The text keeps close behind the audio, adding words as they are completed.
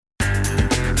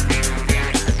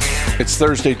It's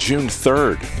Thursday, June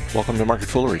 3rd. Welcome to Market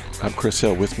Foolery. I'm Chris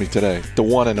Hill. With me today, the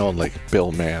one and only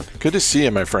Bill Mann. Good to see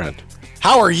you, my friend.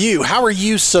 How are you? How are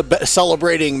you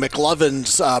celebrating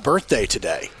McLovin's birthday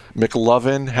today?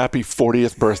 McLovin, happy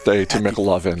 40th birthday to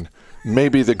McLovin.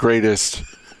 Maybe the greatest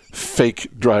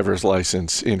fake driver's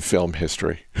license in film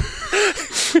history.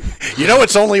 You know,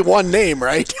 it's only one name,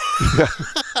 right?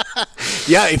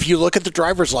 Yeah, if you look at the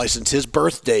driver's license, his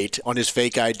birth date on his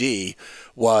fake ID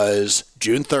was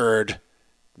June 3rd,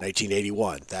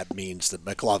 1981. That means that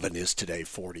McLovin is today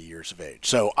 40 years of age.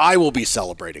 So I will be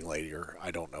celebrating later.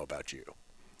 I don't know about you.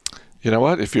 You know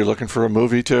what? If you're looking for a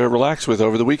movie to relax with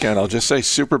over the weekend, I'll just say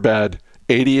Superbad,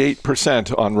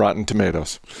 88% on Rotten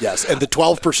Tomatoes. Yes, and the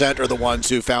 12% are the ones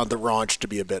who found the raunch to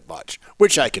be a bit much,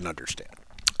 which I can understand.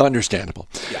 Understandable.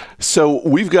 Yeah. So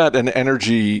we've got an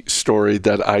energy story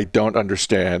that I don't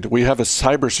understand. We have a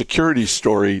cybersecurity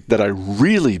story that I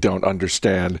really don't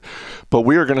understand. But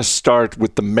we are going to start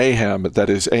with the mayhem that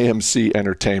is AMC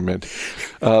Entertainment.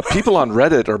 People on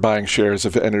Reddit are buying shares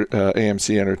of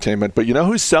AMC Entertainment. But you know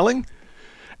who's selling?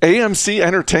 AMC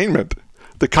Entertainment.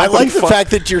 I like the fact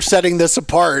that you're setting this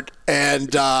apart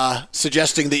and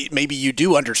suggesting that maybe you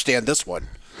do understand this one.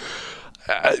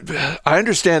 I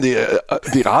understand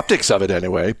the optics of it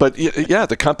anyway, but yeah,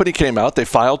 the company came out, they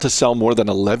filed to sell more than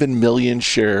 11 million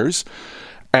shares,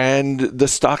 and the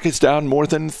stock is down more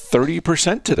than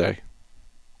 30% today.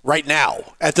 Right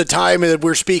now, at the time that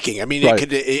we're speaking, I mean, right.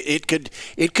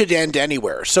 it could end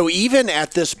anywhere. So even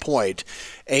at this point,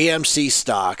 AMC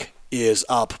stock is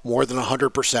up more than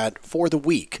 100% for the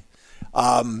week.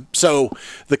 So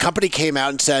the company came out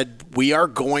and said, we are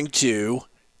going to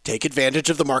take advantage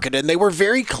of the market. And they were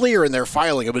very clear in their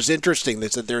filing. It was interesting. They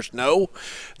said there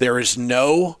is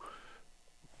no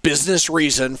business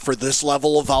reason for this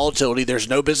level of volatility. There's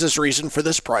no business reason for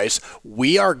this price.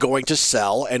 We are going to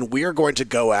sell, and we are going to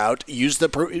go out, use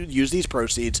these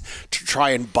proceeds to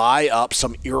try and buy up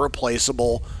some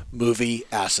irreplaceable movie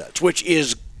assets, which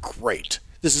is great.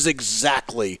 This is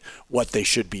exactly what they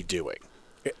should be doing.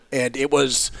 And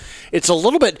what's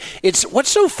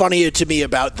so funny to me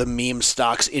about the meme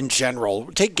stocks in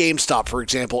general, take GameStop, for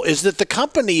example, is that the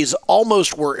companies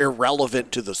almost were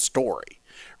irrelevant to the story,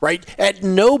 right? At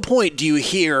no point do you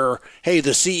hear, hey,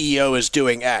 the CEO is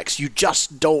doing X. You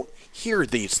just don't hear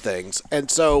these things.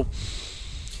 And so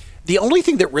the only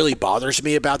thing that really bothers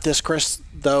me about this, Chris,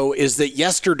 though, is that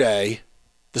yesterday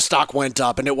the stock went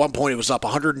up, and at one point it was up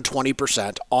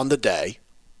 120% on the day,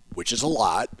 which is a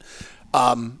lot.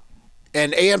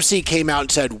 And AMC came out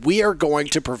and said, we are going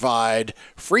to provide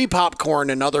free popcorn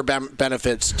and other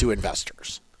benefits to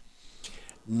investors,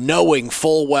 knowing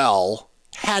full well,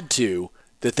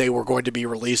 that they were going to be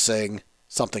releasing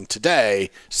something today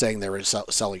saying they were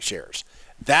selling shares.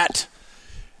 That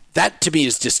to me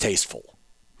is distasteful.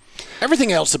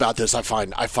 Everything else about this I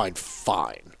find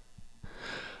fine.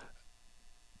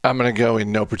 I'm going to go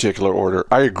in no particular order.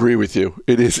 I agree with you.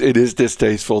 It is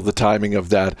distasteful, the timing of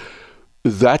that.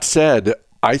 That said,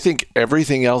 I think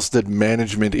everything else that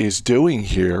management is doing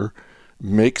here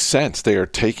makes sense. They are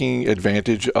taking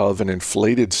advantage of an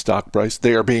inflated stock price.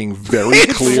 They are being very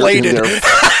clear.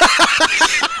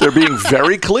 They're being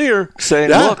very clear, saying,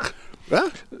 look,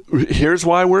 here's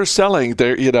why we're selling.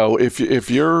 There, if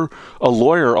you're a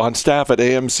lawyer on staff at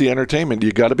AMC Entertainment,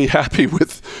 you got to be happy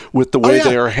with the way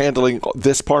they are handling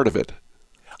this part of it.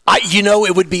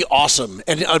 It would be awesome.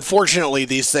 And unfortunately,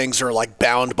 these things are like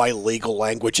bound by legal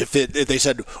language. If they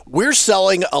said, we're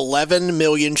selling 11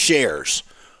 million shares,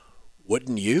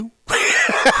 wouldn't you?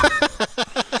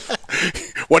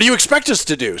 What do you expect us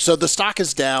to do? So the stock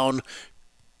is down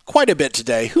quite a bit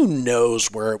today. Who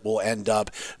knows where it will end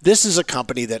up? This is a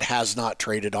company that has not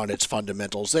traded on its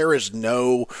fundamentals. There is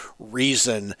no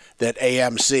reason that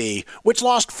AMC, which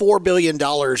lost $4 billion in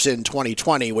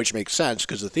 2020, which makes sense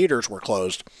because the theaters were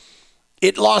closed,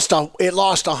 it lost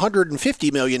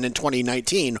 $150 million in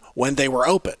 2019 when they were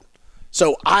open.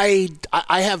 So I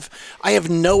have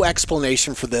no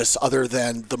explanation for this other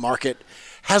than the market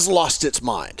has lost its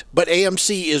mind. But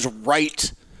AMC is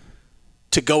right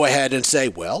to go ahead and say,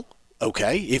 well,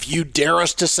 okay, if you dare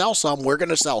us to sell some, we're going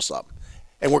to sell some.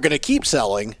 And we're going to keep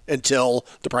selling until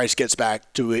the price gets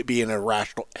back to it being a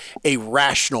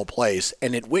rational place,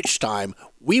 and at which time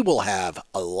we will have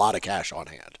a lot of cash on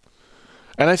hand.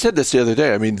 And I said this the other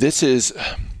day. I mean, this is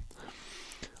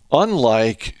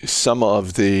unlike some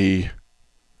of the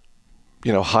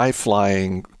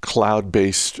high-flying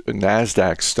cloud-based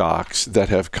NASDAQ stocks that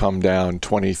have come down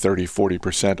 20, 30,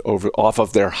 40% off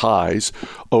of their highs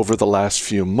over the last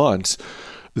few months.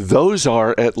 Those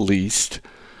are at least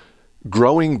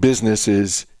growing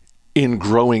businesses in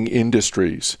growing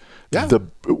industries. Yeah.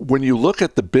 When you look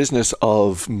at the business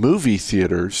of movie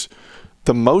theaters,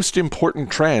 the most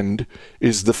important trend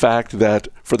is the fact that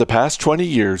for the past 20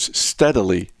 years,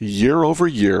 steadily, year over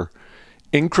year,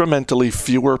 incrementally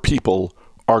fewer people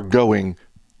are going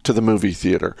to the movie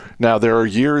theater. Now, there are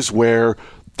years where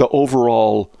the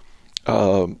overall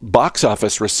box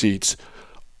office receipts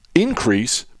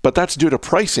increase, but that's due to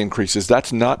price increases.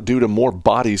 That's not due to more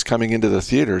bodies coming into the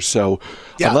theaters. So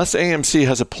unless AMC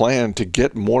has a plan to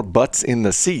get more butts in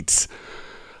the seats,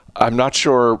 I'm not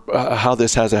sure how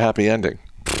this has a happy ending.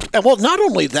 And well, not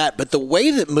only that, but the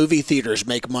way that movie theaters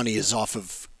make money is off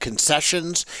of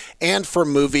concessions and for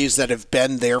movies that have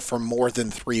been there for more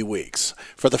than 3 weeks.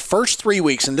 For the first 3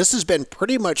 weeks, and this has been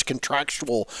pretty much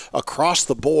contractual across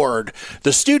the board,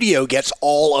 the studio gets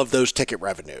all of those ticket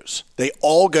revenues. They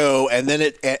all go, and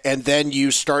then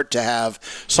you start to have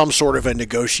some sort of a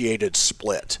negotiated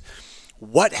split.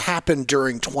 What happened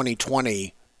during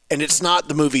 2020? And it's not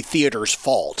the movie theater's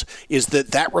fault, is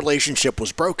that relationship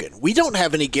was broken. We don't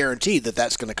have any guarantee that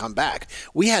that's going to come back.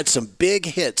 We had some big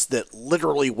hits that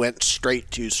literally went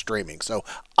straight to streaming. So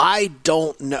I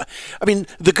don't know. I mean,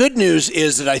 the good news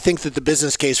is that I think that the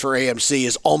business case for AMC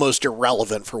is almost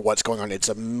irrelevant for what's going on. It's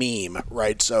a meme,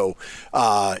 right? So,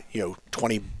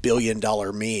 $20 billion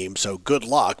meme. So good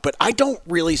luck. But I don't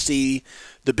really see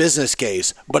the business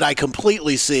case, but I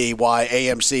completely see why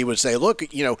AMC would say, look,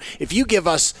 if you give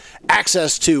us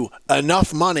access to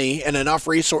enough money and enough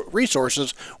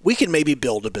resources, we can maybe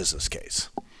build a business case.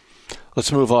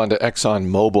 Let's move on to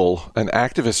ExxonMobil. An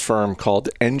activist firm called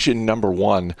Engine No.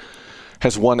 1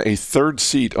 has won a third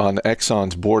seat on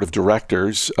Exxon's board of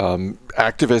directors.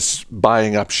 Activists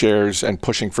buying up shares and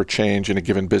pushing for change in a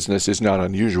given business is not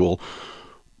unusual.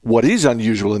 What is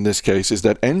unusual in this case is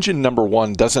that Engine No.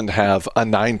 1 doesn't have a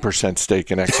 9%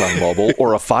 stake in ExxonMobil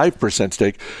or a 5%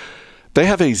 stake. They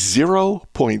have a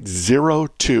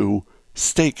 0.02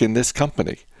 stake in this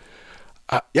company.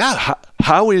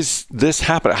 How is this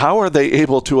happening? How are they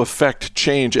able to affect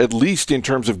change, at least in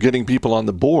terms of getting people on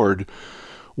the board,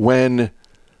 when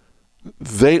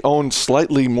they own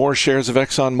slightly more shares of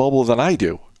ExxonMobil than I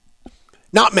do?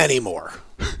 Not many more.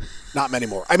 Not many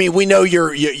more. I mean, we know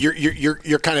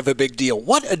you're kind of a big deal.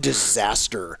 What a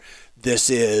disaster this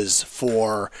is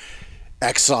for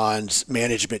Exxon's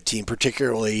management team,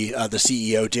 particularly the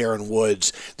CEO, Darren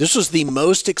Woods. This was the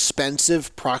most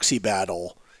expensive proxy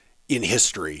battle in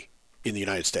history in the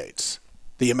United States.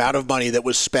 The amount of money that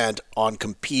was spent on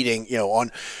competing,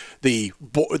 on the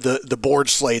board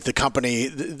slate,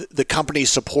 the company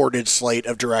supported slate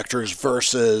of directors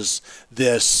versus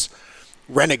this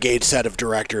renegade set of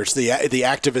directors, the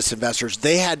activist investors.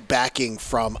 They had backing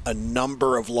from a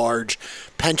number of large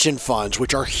pension funds,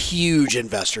 which are huge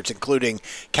investors, including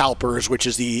CalPERS, which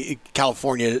is the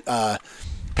California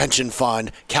pension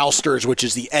fund, CalSTRS, which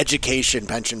is the education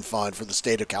pension fund for the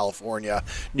state of California,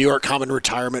 New York Common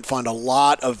Retirement Fund. A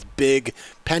lot of big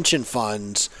pension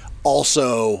funds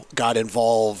also got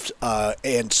involved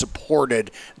and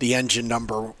supported the Engine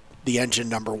No.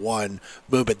 1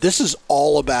 movement. This is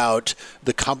all about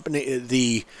the company,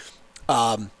 the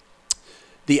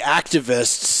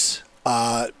activists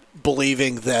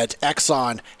believing that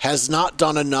Exxon has not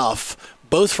done enough,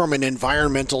 both from an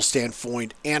environmental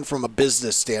standpoint and from a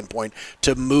business standpoint,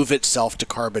 to move itself to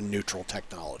carbon neutral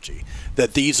technology.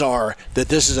 That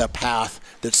this is a path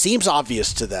that seems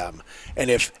obvious to them. And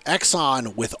if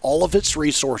Exxon, with all of its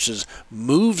resources,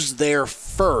 moves there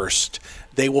first,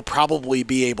 they will probably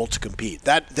be able to compete.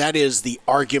 That is the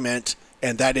argument,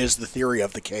 and that is the theory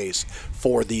of the case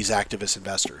for these activist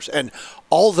investors. And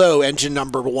although Engine No.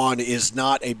 1 is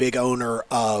not a big owner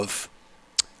of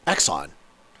Exxon,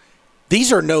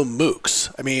 these are no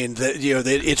mooks. I mean,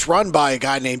 it's run by a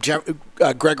guy named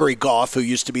Gregory Goff, who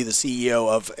used to be the CEO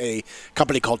of a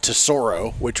company called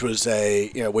Tesoro, which is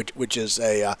a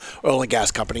oil and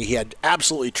gas company. He had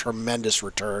absolutely tremendous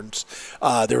returns.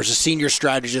 There was a senior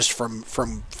strategist from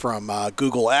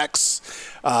Google X,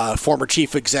 former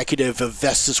chief executive of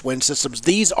Vestas Wind Systems.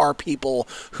 These are people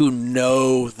who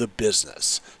know the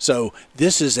business. So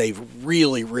this is a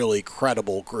really, really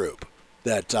credible group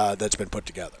that's been put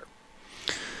together.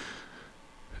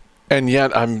 And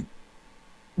yet I'm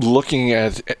looking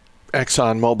at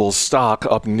ExxonMobil's stock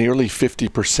up nearly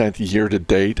 50% year to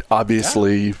date.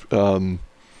 Obviously, there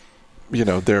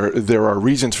are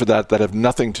reasons for that have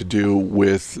nothing to do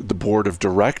with the board of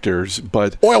directors,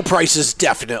 but oil prices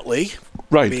definitely.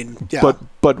 Right. I mean, yeah.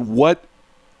 But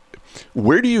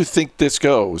where do you think this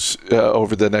goes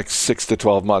over the next 6 to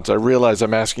 12 months? I realize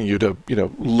I'm asking you to,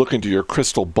 look into your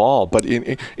crystal ball, but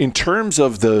in terms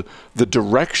of the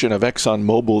direction of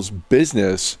ExxonMobil's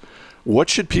business, What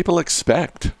should people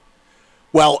expect?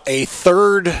 Well, a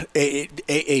third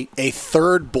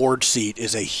board seat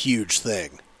is a huge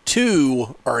thing.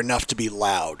 2 are enough to be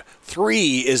loud.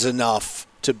 3 is enough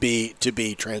to be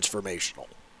transformational,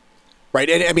 right?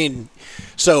 And I mean,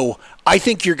 so I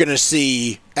think you're going to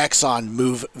see Exxon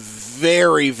move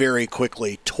very, very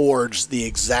quickly towards the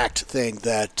exact thing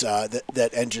that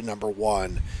engine number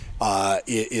 1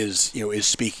 is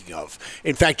speaking of.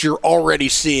 In fact, you're already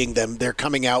seeing them. They're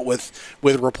coming out with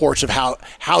reports of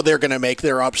how they're going to make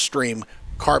their upstream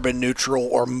carbon neutral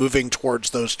or moving towards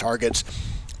those targets.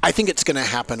 I think it's going to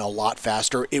happen a lot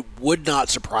faster. It would not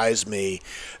surprise me.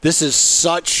 This is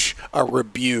such a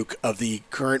rebuke of the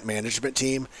current management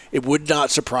team. It would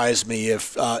not surprise me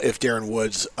if Darren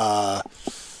Woods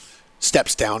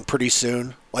steps down pretty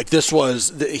soon. Like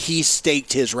he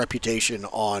staked his reputation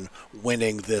on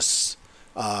winning this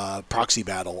proxy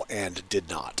battle and did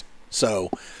not. So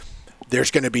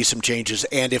there's going to be some changes,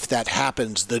 and if that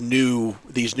happens,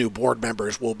 these new board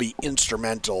members will be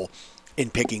instrumental in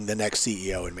picking the next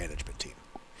CEO and management team.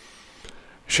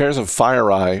 Shares of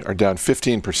FireEye are down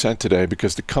 15% today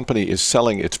because the company is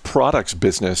selling its products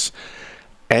business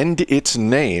and its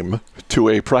name to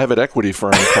a private equity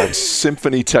firm called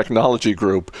Symphony Technology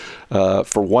Group for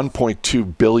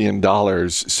 $1.2 billion.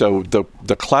 So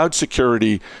the cloud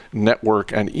security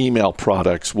network and email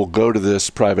products will go to this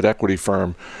private equity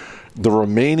firm. The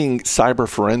remaining cyber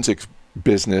forensics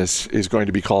business is going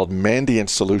to be called Mandiant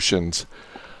Solutions.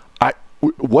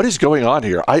 What is going on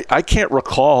here? I can't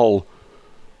recall,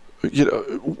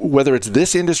 whether it's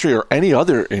this industry or any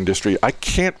other industry, I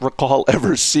can't recall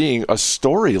ever seeing a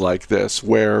story like this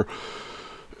where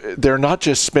they're not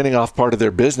just spinning off part of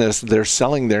their business, they're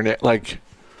selling their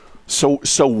so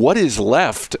what is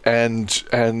left,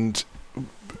 and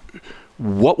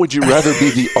what would you rather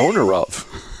be the owner of?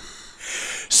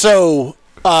 So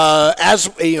as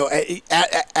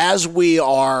we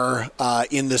are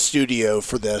in the studio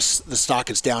for this, the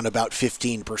stock is down about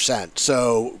 15%.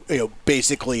 So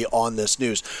basically on this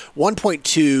news,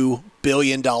 $1.2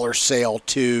 billion sale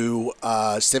to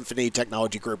Symphony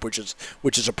Technology Group, which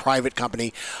is a private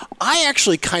company. I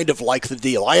actually kind of like the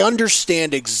deal. I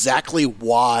understand exactly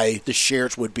why the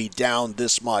shares would be down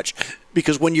this much,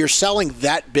 because when you're selling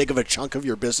that big of a chunk of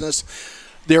your business,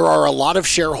 there are a lot of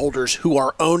shareholders who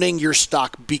are owning your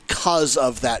stock because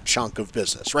of that chunk of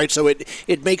business, right? So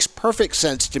it makes perfect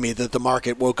sense to me that the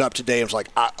market woke up today and was like,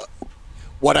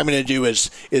 what I'm going to do is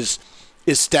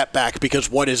step back, because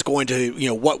what is going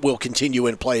to, what will continue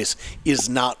in place is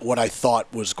not what I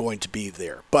thought was going to be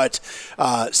there. But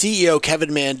CEO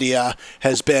Kevin Mandia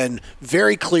has been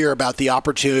very clear about the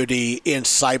opportunity in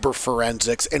cyber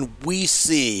forensics, and we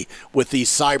see with these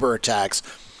cyber attacks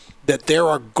that there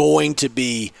are going to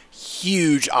be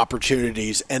huge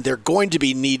opportunities, and they're going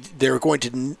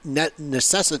to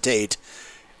necessitate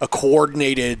a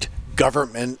coordinated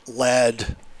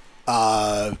government-led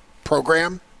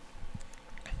program.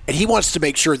 And he wants to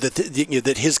make sure that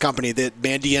that his company, that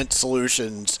Mandiant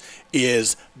Solutions,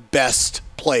 is best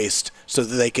placed so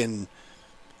that they can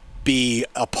be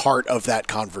a part of that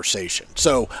conversation.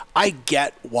 So I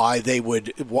get why they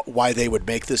would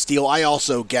make this deal. I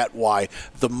also get why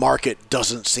the market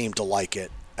doesn't seem to like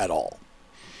it at all.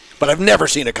 But I've never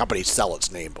seen a company sell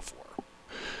its name before.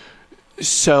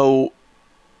 So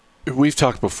we've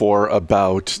talked before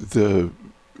about the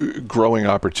growing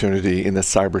opportunity in the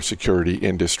cybersecurity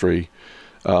industry.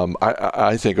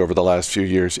 I think over the last few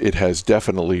years, it has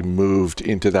definitely moved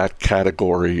into that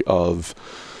category of,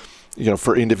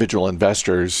 for individual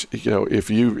investors, if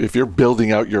you're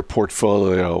building out your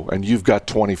portfolio and you've got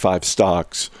 25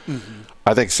 stocks, mm-hmm.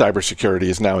 I think cybersecurity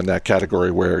is now in that category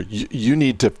where you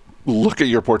need to look at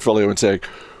your portfolio and say,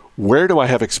 where do I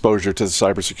have exposure to the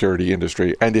cybersecurity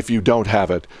industry? And if you don't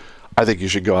have it, I think you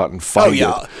should go out and find it.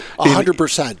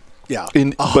 100%. Yeah.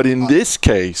 But in this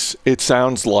case, it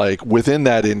sounds like within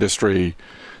that industry,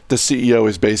 the CEO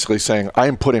is basically saying,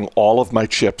 I'm putting all of my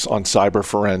chips on cyber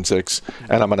forensics,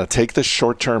 and I'm going to take this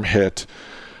short-term hit,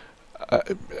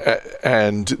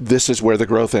 and this is where the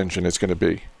growth engine is going to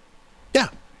be. Yeah.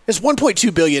 It's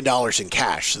 $1.2 billion in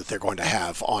cash that they're going to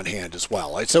have on hand as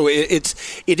well. So it is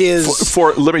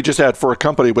let me just add, for a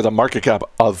company with a market cap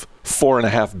of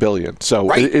 $4.5 billion. So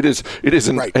right. it is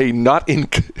a not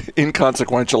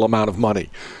inconsequential amount of money.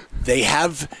 They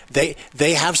have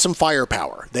some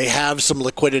firepower. They have some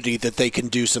liquidity that they can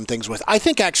do some things with. I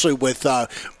think actually with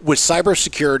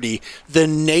cybersecurity, the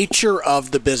nature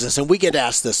of the business, and we get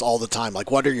asked this all the time,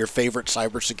 like, what are your favorite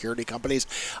cybersecurity companies?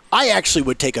 I actually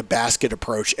would take a basket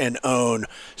approach and own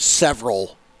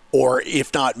several or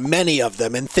if not many of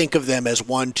them, and think of them as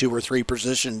 1, 2, or 3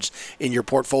 positions in your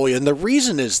portfolio. And the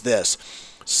reason is this: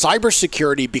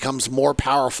 cybersecurity becomes more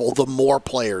powerful the more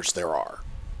players there are.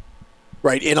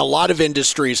 Right? In a lot of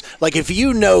industries, like if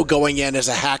you know going in as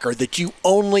a hacker that you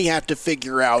only have to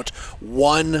figure out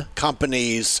one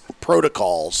company's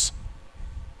protocols,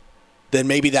 then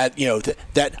maybe that,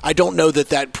 that I don't know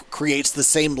that creates the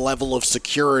same level of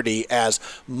security as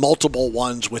multiple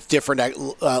ones with different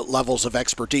levels of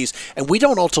expertise. And we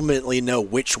don't ultimately know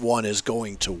which one is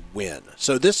going to win.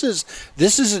 So this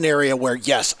is an area where,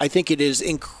 yes, I think it is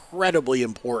incredibly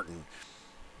important,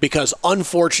 because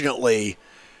unfortunately,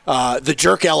 the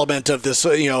jerk element of this,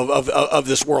 of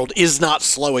this world is not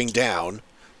slowing down.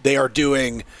 They are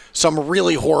doing some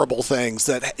really horrible things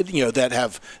that that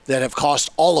have cost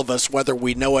all of us, whether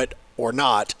we know it or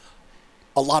not,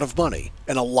 a lot of money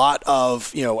and a lot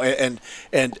of and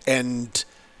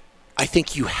I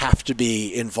think you have to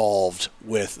be involved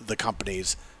with the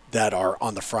companies that are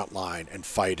on the front line and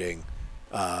fighting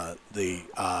the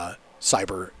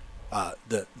cyber.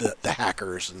 The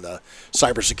hackers and the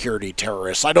cybersecurity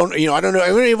terrorists. I don't know. I don't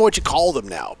even know what you call them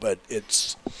now, but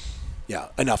it's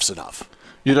enough's enough.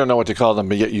 You don't know what to call them,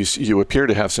 but yet you appear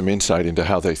to have some insight into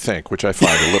how they think, which I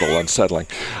find a little unsettling.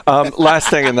 Last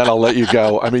thing, and then I'll let you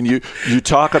go. I mean, you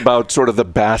talk about sort of the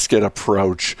basket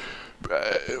approach.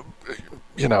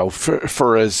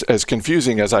 For as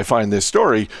confusing as I find this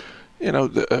story,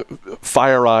 the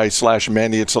FireEye /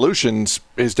 Mandiant Solutions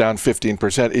is down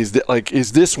 15%.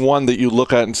 Is this one that you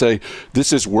look at and say,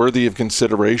 this is worthy of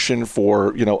consideration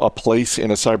for, a place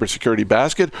in a cybersecurity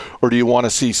basket? Or do you want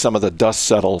to see some of the dust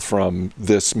settle from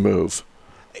this move?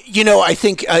 I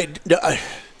think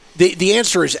the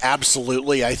answer is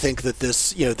absolutely. I think that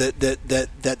this,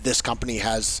 that this company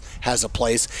has a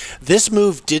place. This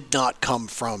move did not come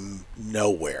from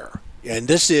nowhere. And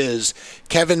this is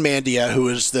Kevin Mandia,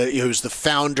 who's the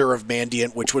founder of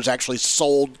Mandiant, which was actually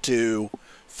sold to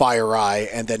FireEye,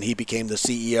 and then he became the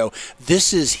CEO.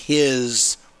 This is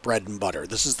his bread and butter.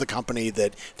 This is the company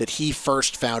that he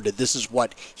first founded. This is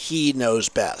what he knows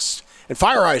best. And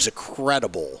FireEye is a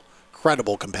credible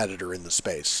competitor in the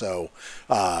space. So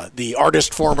the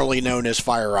artist formerly known as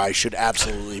FireEye should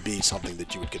absolutely be something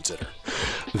that you would consider.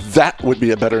 That would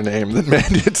be a better name than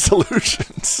Mandiant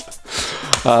Solutions.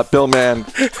 Bill Mann,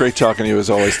 great talking to you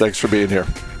as always. Thanks for being here.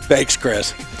 Thanks,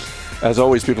 Chris. As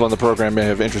always, people on the program may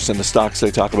have interest in the stocks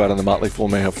they talk about, and the Motley Fool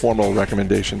may have formal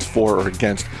recommendations for or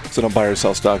against, so don't buy or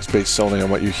sell stocks based solely on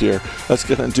what you hear. That's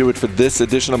going to do it for this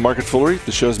edition of Market Foolery.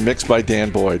 The show's mixed by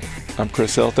Dan Boyd. I'm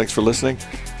Chris Hill. Thanks for listening.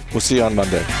 We'll see you on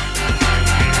Monday.